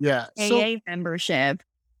from Yeah. So AA membership?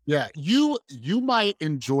 yeah, you might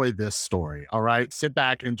enjoy this story. All right. Sit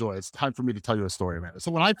back, enjoy. It's time for me to tell you a story, man.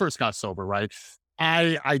 So when I first got sober, right?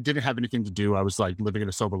 I didn't have anything to do. I was like living in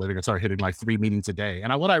a sober living. I started hitting like 3 meetings a day.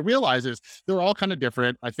 And what I realized is they're all kind of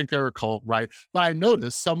different. I think they're a cult, right? But I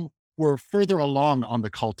noticed some were further along on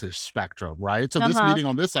the cultish spectrum, right? So this Uh-huh. meeting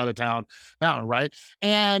on this side of town, mountain, right?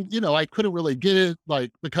 And I couldn't really get it,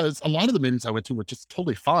 like, because a lot of the meetings I went to were just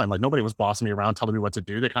totally fine. Like nobody was bossing me around, telling me what to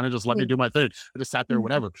do. They kind of just let me Mm, do my thing. I just sat there, mhm.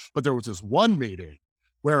 whatever. But there was this one meeting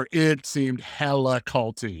where it seemed hella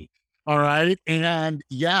culty. All right. And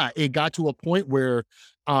yeah, it got to a point where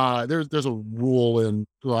there's a rule in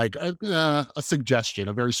like a suggestion,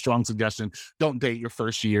 a very strong suggestion. Don't date your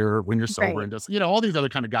first year when you're sober, Right. and just, all these other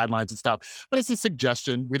kind of guidelines and stuff. But it's a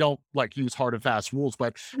suggestion. We don't like use hard and fast rules.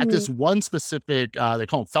 But at Mhm. this one specific, they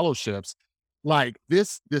call them fellowships, like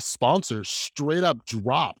this sponsor straight up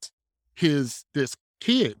dropped this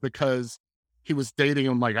kid because he was dating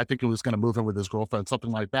him. Like I think he was going to move in with his girlfriend,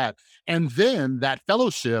 something like that. And then that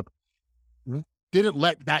fellowship didn't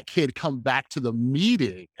let that kid come back to the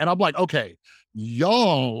meeting. And I'm like, okay,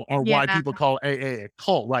 y'all are why Yeah, people call AA a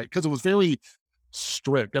cult, right? Because it was very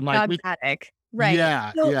strict. And like dogmatic. Right.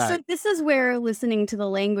 yeah, So yeah. so this is where listening to the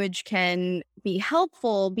language can be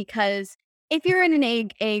helpful because if you're in an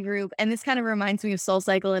A group, and this kind of reminds me of Soul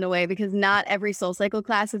Cycle in a way, because not every Soul Cycle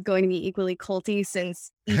class is going to be equally culty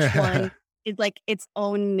since each one is like its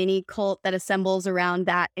own mini cult that assembles around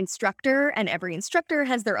that instructor, and every instructor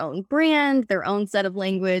has their own brand, their own set of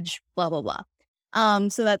language, blah, blah, blah.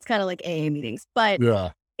 So that's kind of like AA meetings. But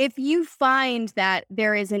yeah. if you find that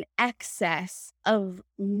there is an excess of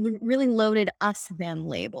really loaded us them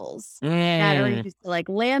labels that are Mm, used to like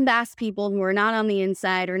lambast people who are not on the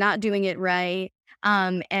inside or not doing it right,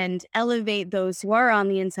 and elevate those who are on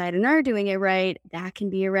the inside and are doing it right, that can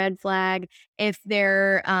be a red flag. If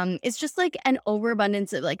there it's just like an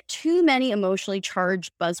overabundance of like too many emotionally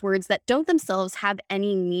charged buzzwords that don't themselves have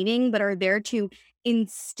any meaning but are there to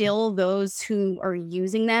instill those who are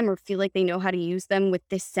using them or feel like they know how to use them with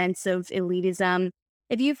this sense of elitism.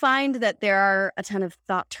 If you find that there are a ton of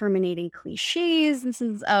thought terminating cliches, this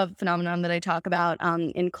is a phenomenon that I talk about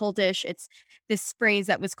in cultish. It's this phrase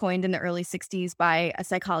that was coined in the early 60s by a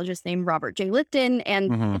psychologist named Robert J. Lipton. And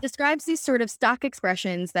mhm, it describes these sort of stock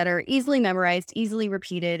expressions that are easily memorized, easily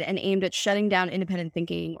repeated, and aimed at shutting down independent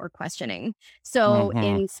thinking or questioning. So mhm,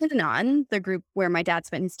 in Synanon, the group where my dad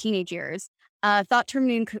spent his teenage years, a thought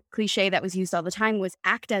terminating cliche that was used all the time was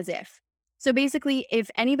act as if. So basically, if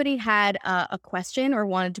anybody had a question or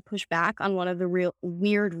wanted to push back on one of the real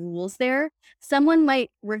weird rules there, someone might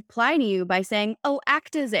reply to you by saying, "Oh,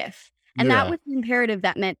 act as if." And that yeah, was an imperative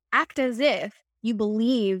that meant act as if you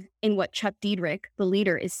believe in what Chuck Diedrich, the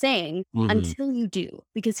leader, is saying mhm, until you do,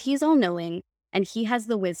 because he's all knowing and he has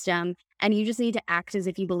the wisdom, and you just need to act as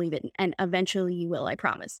if you believe it. And eventually you will, I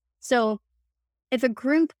promise. So if a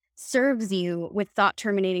group serves you with thought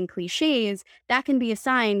terminating cliches, that can be a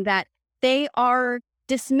sign that they are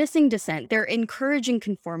dismissing dissent. They're encouraging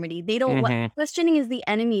conformity. They don't what mhm, questioning is the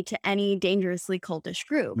enemy to any dangerously cultish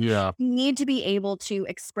group. yeah, You need to be able to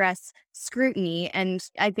express scrutiny. And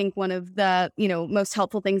I think one of the, most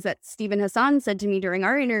helpful things that Stephen Hassan said to me during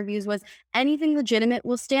our interviews was anything legitimate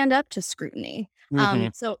will stand up to scrutiny.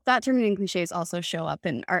 mhm, So thought terminating cliches also show up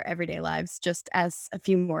in our everyday lives, just as a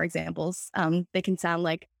few more examples. They can sound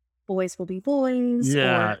like boys will be boys,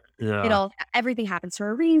 or yeah, it yeah, all everything happens for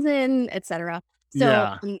a reason, etc. So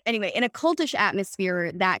yeah, anyway, in a cultish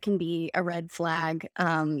atmosphere, that can be a red flag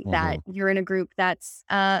that mhm. you're in a group that's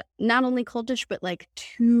not only cultish but like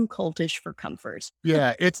too cultish for comfort.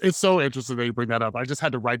 Yeah, it's so interesting that you bring that up. I just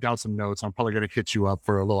had to write down some notes. I'm probably gonna hit you up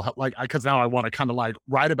for a little help, like, because now I want to kind of like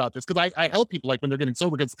write about this because I help people like when they're getting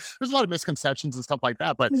sober because there's a lot of misconceptions and stuff like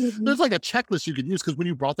that. But Mhm. there's like a checklist you could use because when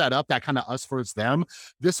you brought that up, that kind of us versus them,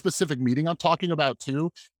 this specific meeting I'm talking about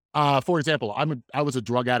too. For example, I was a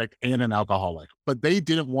drug addict and an alcoholic, but they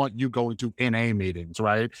didn't want you going to NA meetings,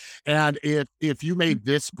 right? And if you made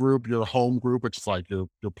this group your home group, which is like your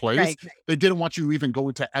place, Right, right. they didn't want you even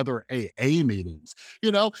going to other AA meetings,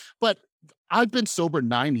 you know? But I've been sober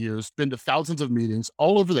 9 years, been to thousands of meetings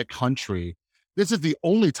all over the country. this is the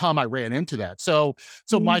only time I ran into that. So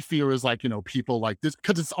Mhm. my fear is like, people like this,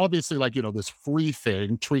 because it's obviously like, this free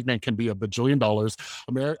thing. Treatment can be $1 bajillion.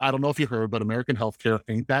 I don't know if you heard, but American healthcare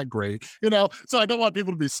ain't that great. So I don't want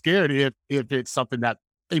people to be scared if it's something that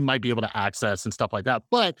they might be able to access and stuff like that.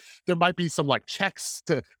 But there might be some like checks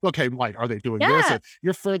to, okay, like, are they doing this? Yeah. And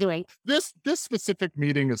you're furthering this specific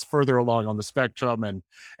meeting is further along on the spectrum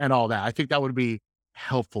and all that. I think that would be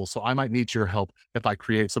helpful. So I might need your help if I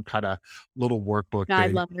create some kind of little workbook thing.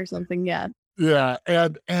 Guideline or something, yeah. Yeah,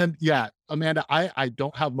 and yeah, Amanda, I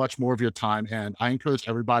don't have much more of your time, and I encourage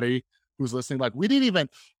everybody who's listening. Like,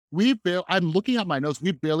 I'm looking at my notes.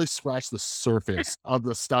 We barely scratched the surface of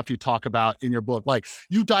the stuff you talk about in your book. Like,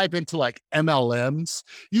 you dive into like MLMs,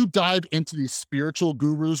 you dive into these spiritual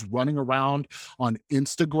gurus running around on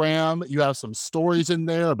Instagram. You have some stories in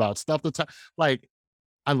there about stuff that's like.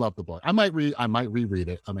 I love the book. I might reread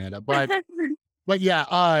it, Amanda. But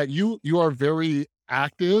yeah, you are very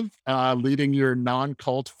active, leading your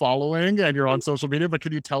non-cult following, and you're on social media. But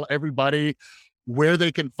can you tell everybody where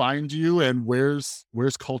they can find you, and where's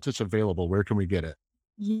Cultish available? Where can we get it?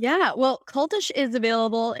 Yeah, well, Cultish is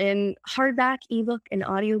available in hardback, ebook, and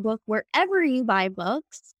audiobook wherever you buy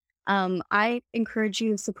books. I encourage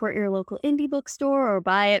you to support your local indie bookstore or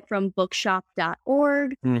buy it from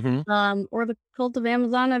bookshop.org, Hmm. or the Cult of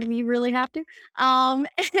Amazon if you really have to. And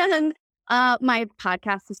my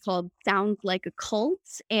podcast is called Sounds Like a Cult,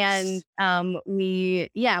 and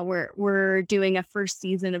we're doing a first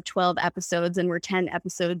season of 12 episodes, and we're 10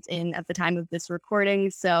 episodes in at the time of this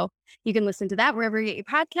recording. So you can listen to that wherever you get your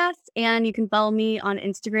podcasts, and you can follow me on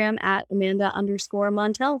Instagram at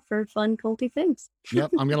Amanda_Montell for fun culty things.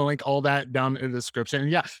 Yep, I'm gonna link all that down in the description.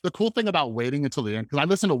 And yeah, the cool thing about waiting until the end, because I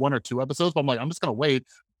listened to 1 or 2 episodes, but I'm like, I'm just gonna wait,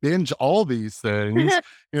 binge all these things,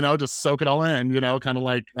 just soak it all in, kind of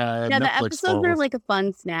like Yeah, the Netflix episodes are spoils. like a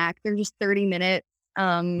fun snack. They're just 30 minutes.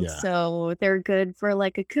 Yeah. So they're good for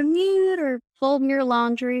like a commute or folding your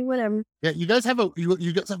laundry, whatever. Yeah, you guys have a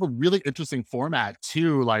really interesting format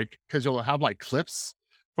too, like because you'll have like clips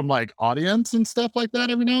from like audience and stuff like that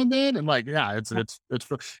every now and then, and like yeah, it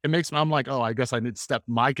makes me. I'm like, oh, I guess I need to step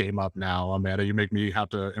my game up now, Amanda. You make me have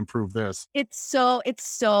to improve this. It's so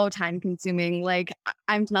time consuming. Like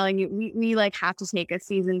I'm telling you, we like have to take a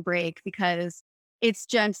season break because it's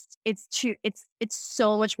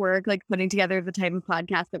so much work like putting together the type of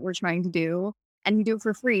podcast that we're trying to do, and we do it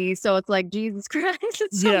for free. So it's like Jesus Christ,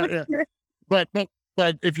 it's so Yeah, much yeah. work.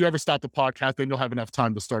 But if you ever stop the podcast, then you'll have enough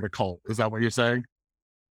time to start a cult. Is that what you're saying?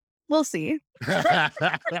 We'll see. Man,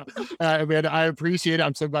 I appreciate it.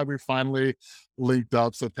 I'm so glad we finally linked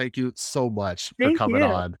up. So thank you so much for Thank coming you.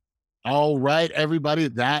 on. All right, everybody.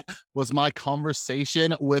 That was my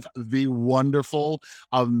conversation with the wonderful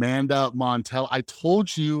Amanda Montell. I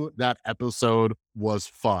told you that episode was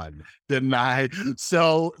fun, didn't I?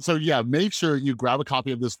 So yeah, make sure you grab a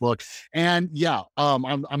copy of this book. And yeah,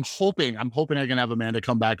 I'm hoping I can have Amanda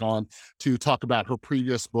come back on to talk about her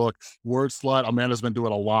previous book, Word Slut. Amanda's been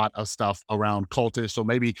doing a lot of stuff around cultish, so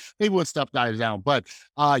maybe when stuff dies down. But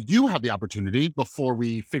you have the opportunity before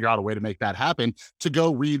we figure out a way to make that happen to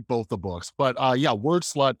go read both the books. But yeah, Word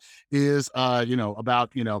Slut is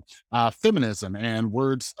about feminism and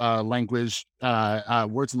words and language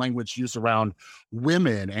used around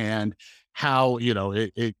women, and how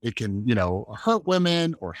it can hurt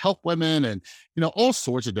women or help women, and all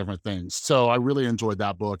sorts of different things. So I really enjoyed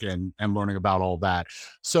that book and learning about all that.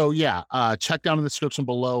 So yeah, check down in the description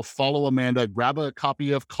below, follow Amanda, grab a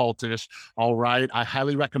copy of Cultish. All right, I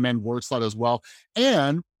highly recommend Word Slut as well.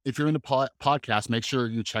 And if you're into podcast, make sure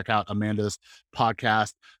you check out Amanda's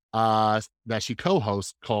podcast that she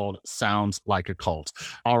co-hosts called Sounds Like a Cult.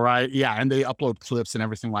 All right. Yeah. And they upload clips and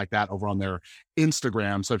everything like that over on their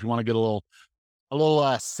Instagram. So if you want to get a little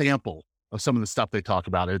sample of some of the stuff they talk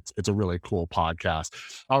about, it's a really cool podcast.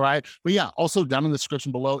 All right. But yeah, also down in the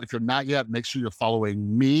description below, if you're not yet, make sure you're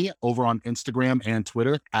following me over on Instagram and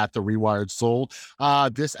Twitter at The Rewired Soul.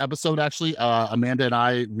 This episode, actually, Amanda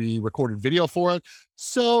and we recorded video for it.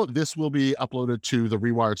 So this will be uploaded to the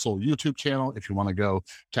Rewired Soul YouTube channel if you want to go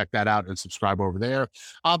check that out and subscribe over there.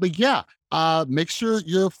 But yeah, make sure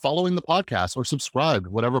you're following the podcast or subscribe,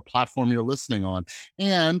 whatever platform you're listening on.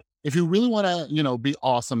 And if you really want to, be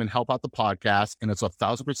awesome and help out the podcast, and it's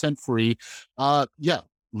 1,000% free, yeah,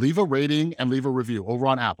 leave a rating and leave a review over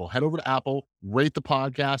on Apple. Head over to Apple, rate the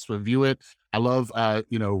podcast, review it. I love,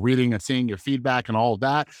 reading and seeing your feedback and all of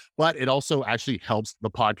that, but it also actually helps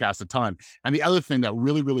the podcast a ton. And the other thing that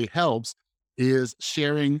really, really helps is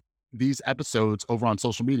sharing these episodes over on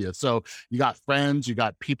social media. So you got friends, you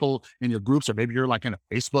got people in your groups, or maybe you're like in a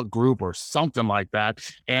Facebook group or something like that.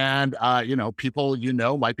 And, people,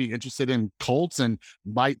 might be interested in cults and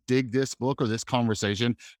might dig this book or this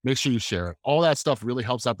conversation. Make sure you share it. All that stuff really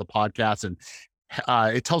helps out the podcast. And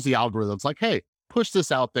it tells the algorithms like, hey, push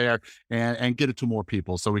this out there and get it to more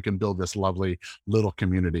people so we can build this lovely little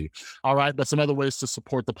community. All right. But some other ways to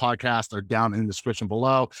support the podcast are down in the description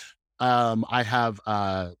below. I have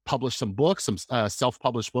published some books, some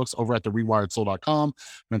self-published books over at therewiredsoul.com,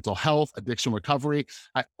 mental health, addiction recovery.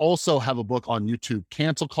 I also have a book on YouTube,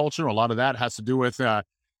 cancel culture. A lot of that has to do with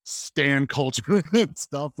stan culture and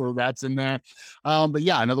stuff, or that's in there. But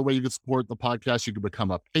yeah, another way you can support the podcast, you can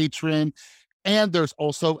become a patron. And there's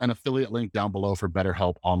also an affiliate link down below for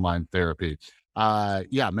BetterHelp online therapy.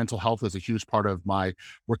 Yeah, mental health is a huge part of my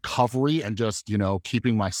recovery and just,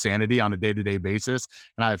 keeping my sanity on a day-to-day basis.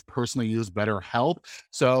 And I've personally used BetterHelp.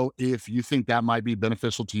 So if you think that might be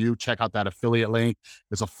beneficial to you, check out that affiliate link.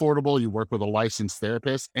 It's affordable. You work with a licensed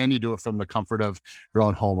therapist and you do it from the comfort of your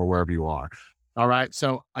own home or wherever you are. All right.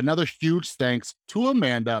 So another huge thanks to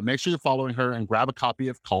Amanda. Make sure you're following her and grab a copy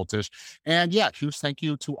of Cultish. And yeah, huge thank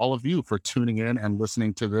you to all of you for tuning in and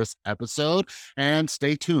listening to this episode. And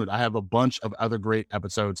stay tuned. I have a bunch of other great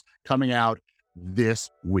episodes coming out this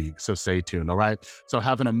week. So stay tuned. All right. So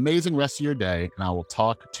have an amazing rest of your day, and I will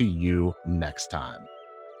talk to you next time.